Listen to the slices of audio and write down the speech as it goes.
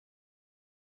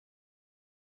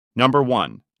Number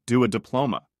 1. Do a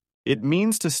diploma. It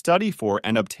means to study for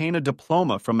and obtain a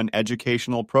diploma from an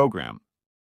educational program.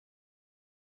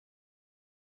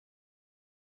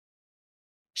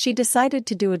 She decided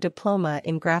to do a diploma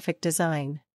in graphic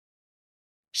design.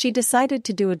 She decided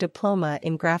to do a diploma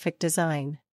in graphic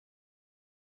design.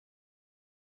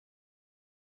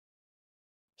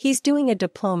 He's doing a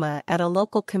diploma at a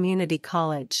local community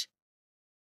college.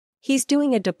 He's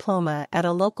doing a diploma at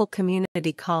a local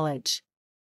community college.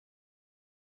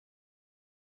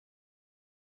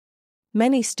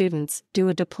 Many students do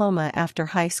a diploma after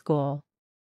high school.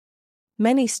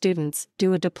 Many students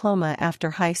do a diploma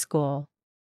after high school.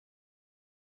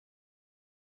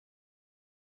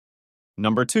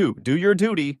 Number 2. Do your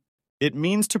duty. It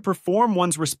means to perform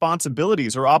one's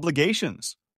responsibilities or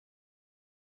obligations.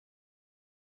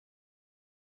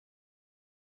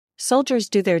 Soldiers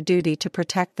do their duty to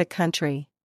protect the country.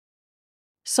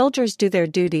 Soldiers do their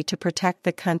duty to protect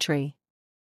the country.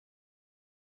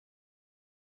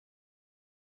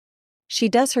 She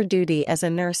does her duty as a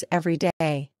nurse every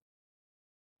day.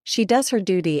 She does her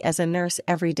duty as a nurse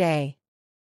every day.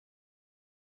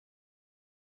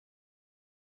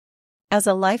 As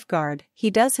a lifeguard,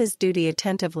 he does his duty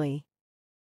attentively.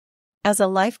 As a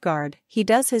lifeguard, he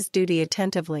does his duty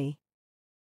attentively.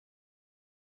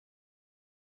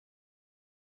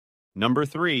 Number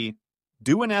 3.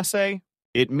 Do an essay.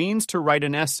 It means to write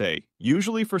an essay,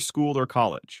 usually for school or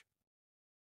college.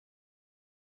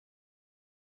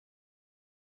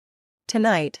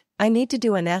 Tonight, I need to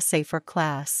do an essay for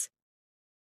class.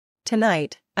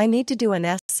 Tonight, I need to do an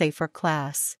essay for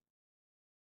class.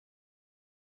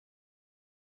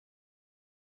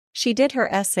 She did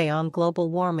her essay on global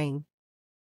warming.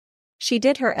 She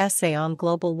did her essay on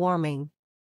global warming.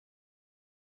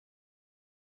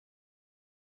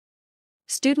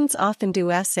 Students often do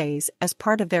essays as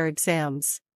part of their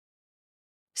exams.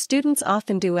 Students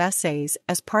often do essays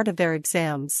as part of their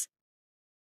exams.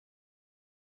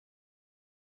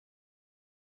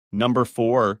 Number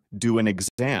 4. Do an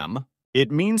exam. It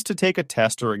means to take a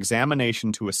test or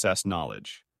examination to assess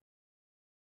knowledge.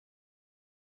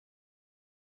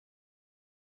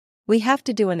 We have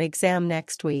to do an exam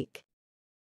next week.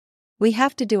 We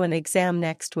have to do an exam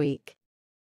next week.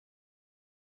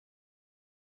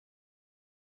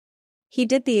 He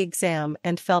did the exam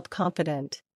and felt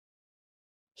confident.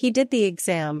 He did the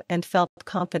exam and felt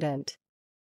confident.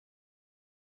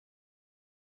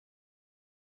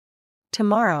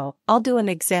 Tomorrow, I'll do an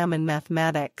exam in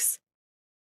mathematics.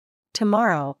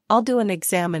 Tomorrow, I'll do an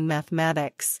exam in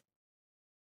mathematics.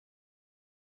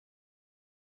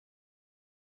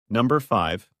 Number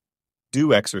 5.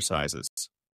 Do exercises.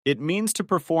 It means to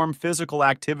perform physical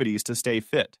activities to stay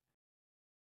fit.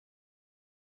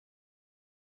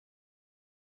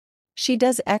 She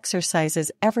does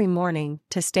exercises every morning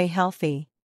to stay healthy.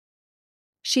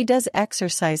 She does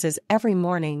exercises every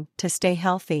morning to stay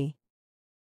healthy.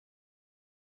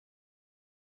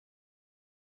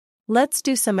 Let's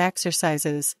do some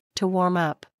exercises to warm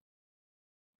up.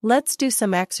 Let's do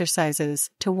some exercises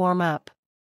to warm up.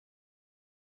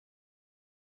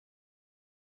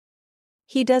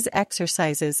 He does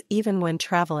exercises even when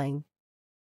traveling.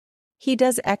 He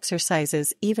does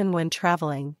exercises even when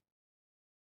traveling.